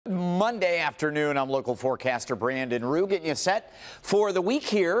Monday afternoon. I'm local forecaster Brandon Rue, getting you set for the week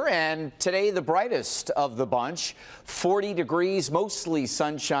here. And today, the brightest of the bunch, 40 degrees, mostly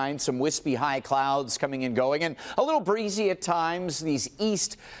sunshine, some wispy high clouds coming and going, and a little breezy at times. These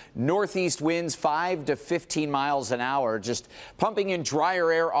east-northeast winds, 5 to 15 miles an hour, just pumping in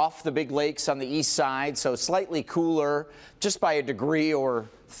drier air off the big lakes on the east side, so slightly cooler, just by a degree or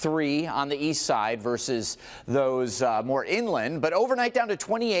 3 on the east side versus those more inland. But overnight down to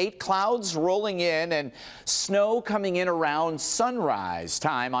 28, clouds rolling in and snow coming in around sunrise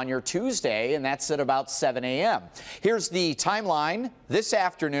time on your Tuesday, and that's at about 7 a.m. Here's the timeline this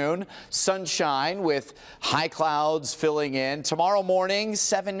afternoon. Sunshine with high clouds filling in. Tomorrow morning,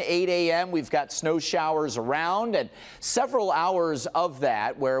 7, 8 a.m., we've got snow showers around, and several hours of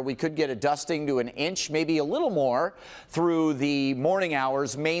that where we could get a dusting to an inch, maybe a little more through the morning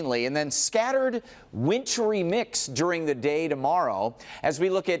hours mainly, and then scattered wintry mix during the day tomorrow. As we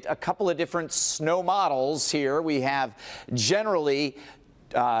look at a couple of different snow models here, we have generally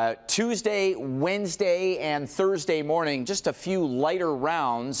Tuesday, Wednesday, and Thursday morning, just a few lighter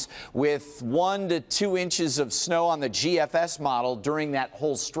rounds with 1 to 2 inches of snow on the GFS model during that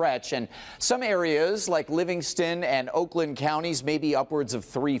whole stretch. And some areas like Livingston and Oakland counties, maybe upwards of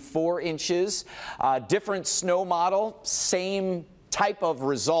 3-4 inches. Different snow model, same type of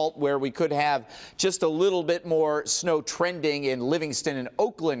result where we could have just a little bit more snow trending in Livingston and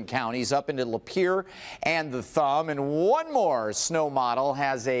Oakland counties up into Lapeer and the Thumb. And one more snow model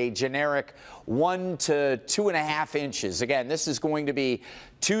has a generic 1 to 2.5 inches. Again, this is going to be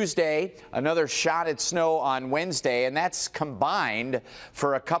Tuesday, another shot at snow on Wednesday, and that's combined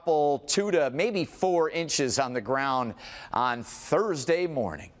for a couple 2 to maybe 4 inches on the ground on Thursday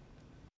morning.